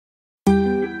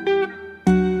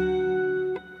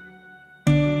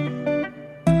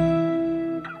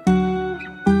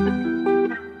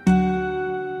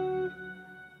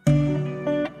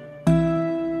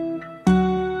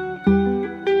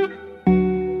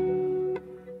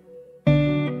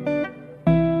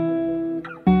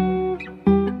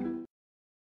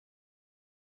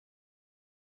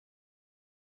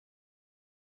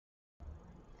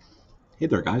Hey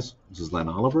there guys, this is Len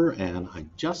Oliver and I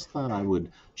just thought I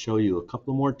would show you a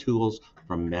couple more tools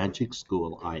from Magic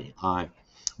School AI.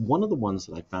 One of the ones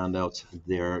that I found out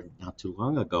there not too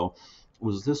long ago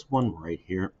was this one right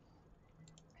here,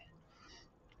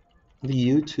 the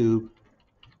YouTube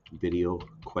video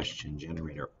question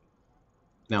generator.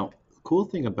 Now, the cool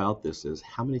thing about this is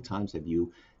how many times have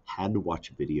you had to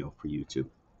watch a video for YouTube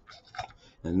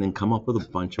and then come up with a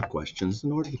bunch of questions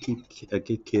in order to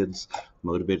get kids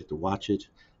motivated to watch it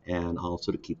and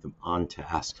also to keep them on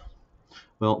task.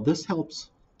 Well, this helps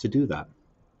to do that.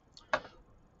 I'm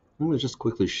going to just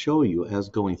quickly show you as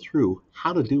going through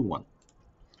how to do one.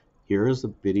 Here is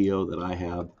a video that I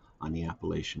have on the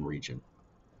Appalachian region.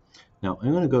 Now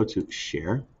I'm going to go to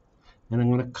share and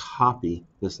I'm going to copy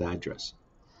this address.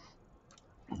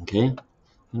 Okay, I'm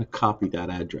going to copy that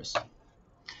address.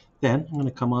 Then I'm going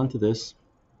to come onto this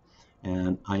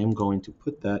and I am going to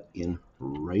put that in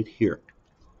right here.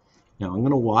 Now I'm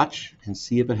going to watch and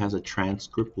see if it has a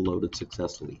transcript loaded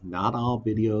successfully. Not all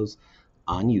videos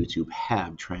on YouTube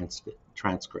have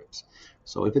transcripts.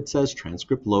 So if it says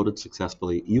transcript loaded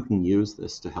successfully, you can use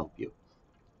this to help you.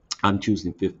 I'm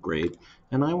choosing 5th grade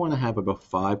and I want to have about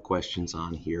 5 questions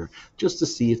on here just to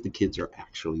see if the kids are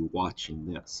actually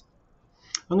watching this.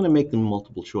 I'm going to make them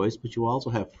multiple choice, but you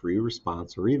also have free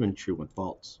response or even true and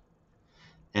false.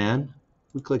 And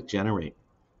we click generate.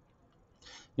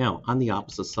 Now, on the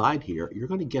opposite side here, you're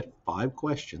going to get 5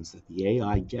 questions that the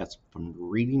AI gets from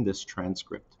reading this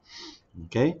transcript.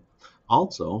 Okay?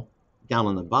 Also, down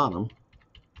on the bottom,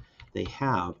 they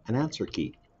have an answer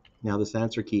key. Now, this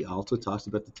answer key also talks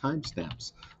about the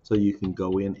timestamps, so you can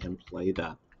go in and play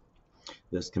that.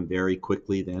 This can very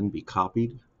quickly then be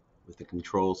copied with a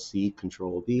Control-C,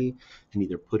 Control-V, and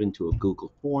either put into a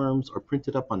Google Forms or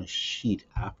printed up on a sheet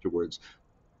afterwards.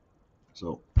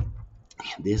 So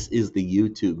this is the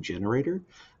YouTube generator.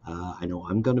 I know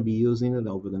I'm going to be using it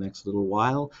over the next little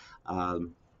while.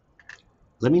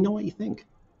 Let me know what you think.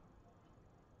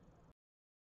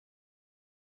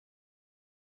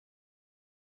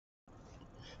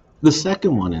 The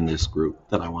second one in this group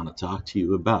that I want to talk to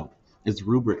you about is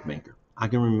Rubric Maker. I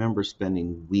can remember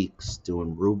spending weeks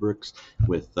doing rubrics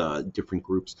with different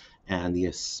groups, and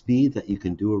the speed that you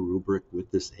can do a rubric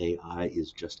with this AI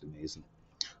is just amazing.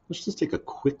 Let's just take a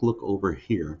quick look over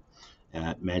here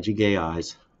at Magic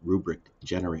AI's rubric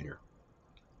generator.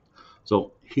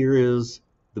 So here is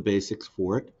the basics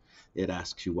for it. It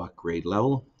asks you what grade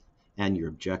level and your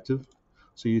objective.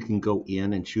 So you can go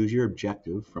in and choose your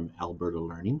objective from Alberta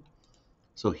Learning.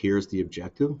 So here's the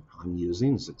objective I'm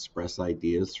using, is express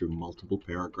ideas through multiple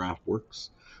paragraph works.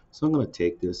 So I'm going to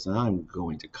take this and I'm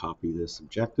going to copy this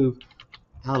objective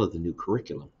out of the new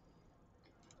curriculum.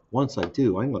 Once I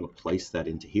do, I'm going to place that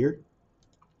into here.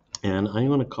 And I'm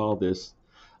going to call this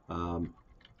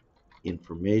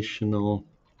informational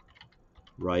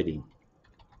writing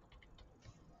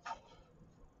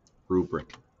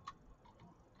rubric.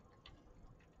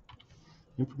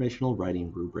 Informational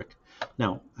writing rubric.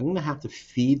 Now, I'm going to have to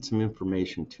feed some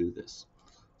information to this.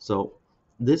 So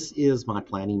this is my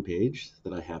planning page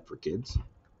that I have for kids.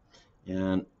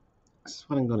 And this is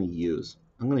what I'm going to use.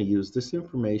 I'm going to use this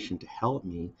information to help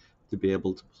me to be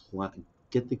able to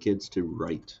get the kids to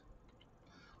write.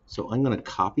 So I'm going to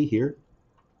copy here.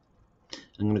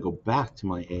 I'm going to go back to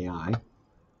my AI.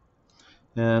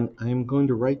 And I'm going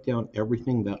to write down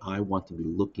everything that I want to be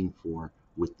looking for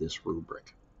with this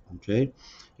rubric. Okay,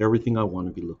 everything I want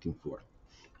to be looking for.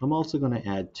 I'm also going to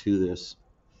add to this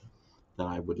that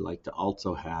I would like to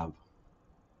also have,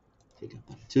 take out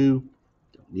that 2,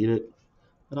 don't need it,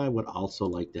 but I would also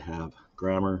like to have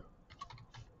grammar,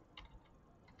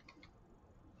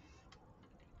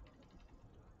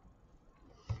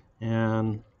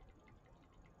 and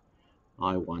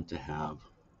I want to have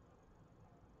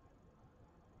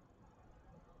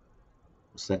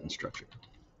sentence structure.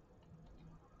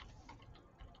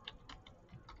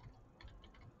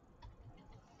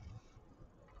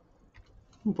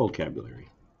 And vocabulary.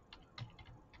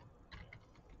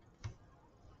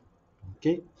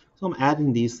 Okay, so I'm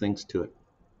adding these things to it.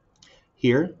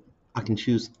 Here, I can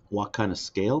choose what kind of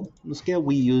scale. The scale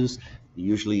we use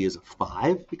usually is a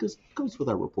 5 because it goes with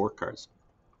our report cards.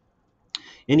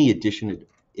 Any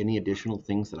additional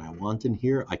things that I want in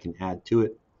here, I can add to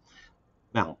it.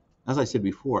 Now, as I said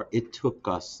before, it took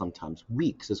us sometimes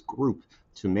weeks as a group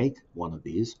to make one of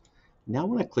these. Now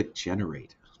when I click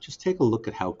generate, just take a look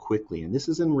at how quickly, and this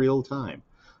is in real time,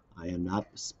 I am not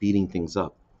speeding things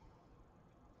up.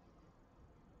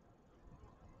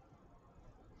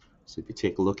 So if you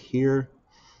take a look here,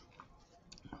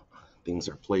 things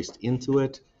are placed into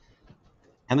it.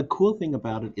 And the cool thing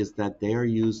about it is that they are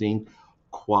using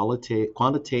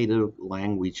quantitative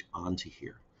language onto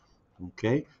here.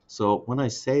 Okay, so when I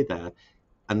say that,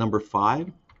 a number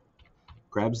 5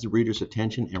 grabs the reader's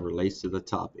attention and relates to the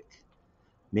topic.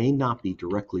 May not be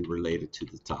directly related to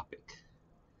the topic.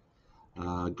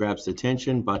 Grabs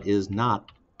attention but is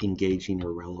not engaging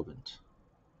or relevant.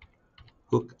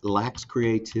 Hook lacks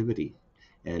creativity,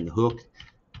 and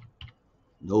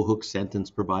no hook sentence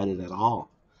provided at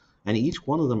all. And each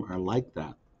one of them are like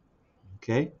that.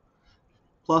 Okay?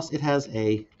 Plus, it has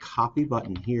a copy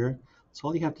button here. So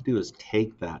all you have to do is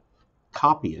take that,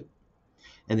 copy it,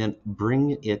 and then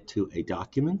bring it to a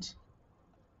document.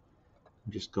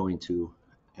 I'm just going to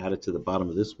add it to the bottom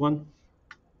of this one.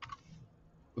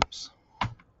 Oops.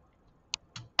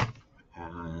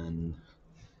 And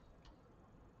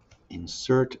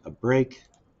insert a break.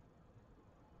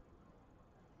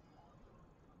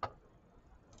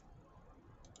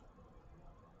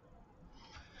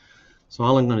 So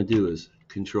all I'm going to do is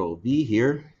Control V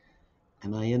here,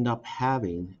 and I end up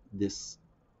having this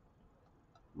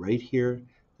right here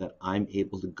that I'm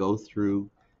able to go through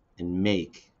and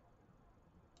make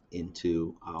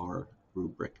into our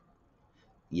rubric.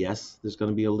 Yes, there's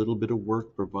going to be a little bit of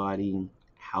work providing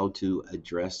how to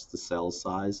address the cell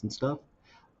size and stuff,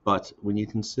 but when you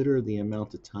consider the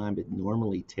amount of time it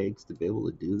normally takes to be able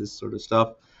to do this sort of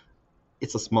stuff,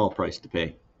 it's a small price to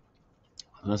pay.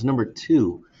 And that's number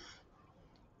 2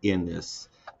 in this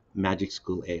Magic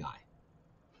School AI.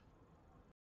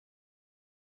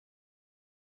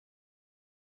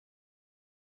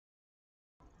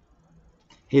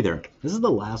 Hey there, this is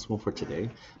the last one for today,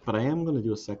 but I am going to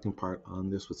do a second part on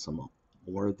this with some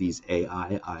more of these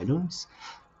AI items.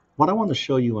 What I want to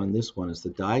show you on this one is the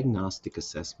diagnostic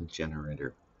assessment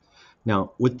generator.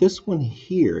 Now, with this one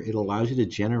here, it allows you to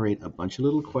generate a bunch of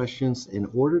little questions in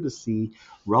order to see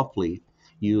roughly,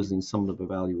 using some of the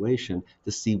evaluation,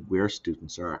 to see where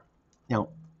students are. Now,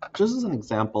 just as an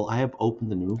example, I have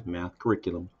opened the new math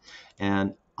curriculum,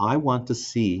 and I want to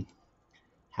see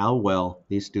how well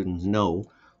these students know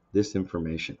this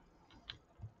information.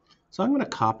 So I'm going to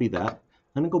copy that.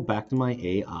 I'm going to go back to my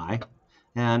AI,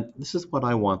 and this is what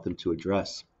I want them to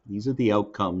address. These are the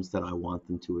outcomes that I want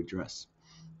them to address.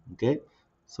 Okay,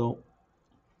 so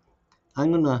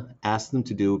I'm going to ask them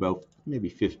to do about maybe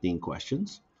 15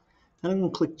 questions, and I'm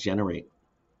going to click Generate.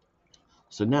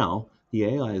 So now the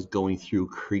AI is going through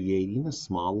creating a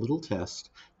small little test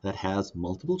that has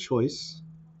multiple choice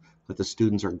that the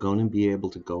students are going to be able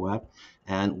to go at,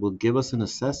 and will give us an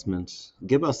assessment,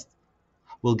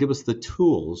 will give us the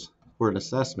tools for an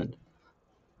assessment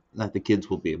that the kids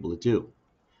will be able to do.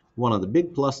 One of the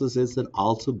big pluses is it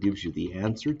also gives you the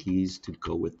answer keys to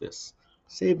go with this,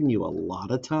 saving you a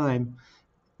lot of time,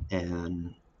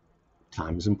 and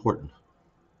time is important.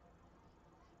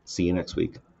 See you next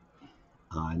week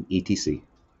on ETC.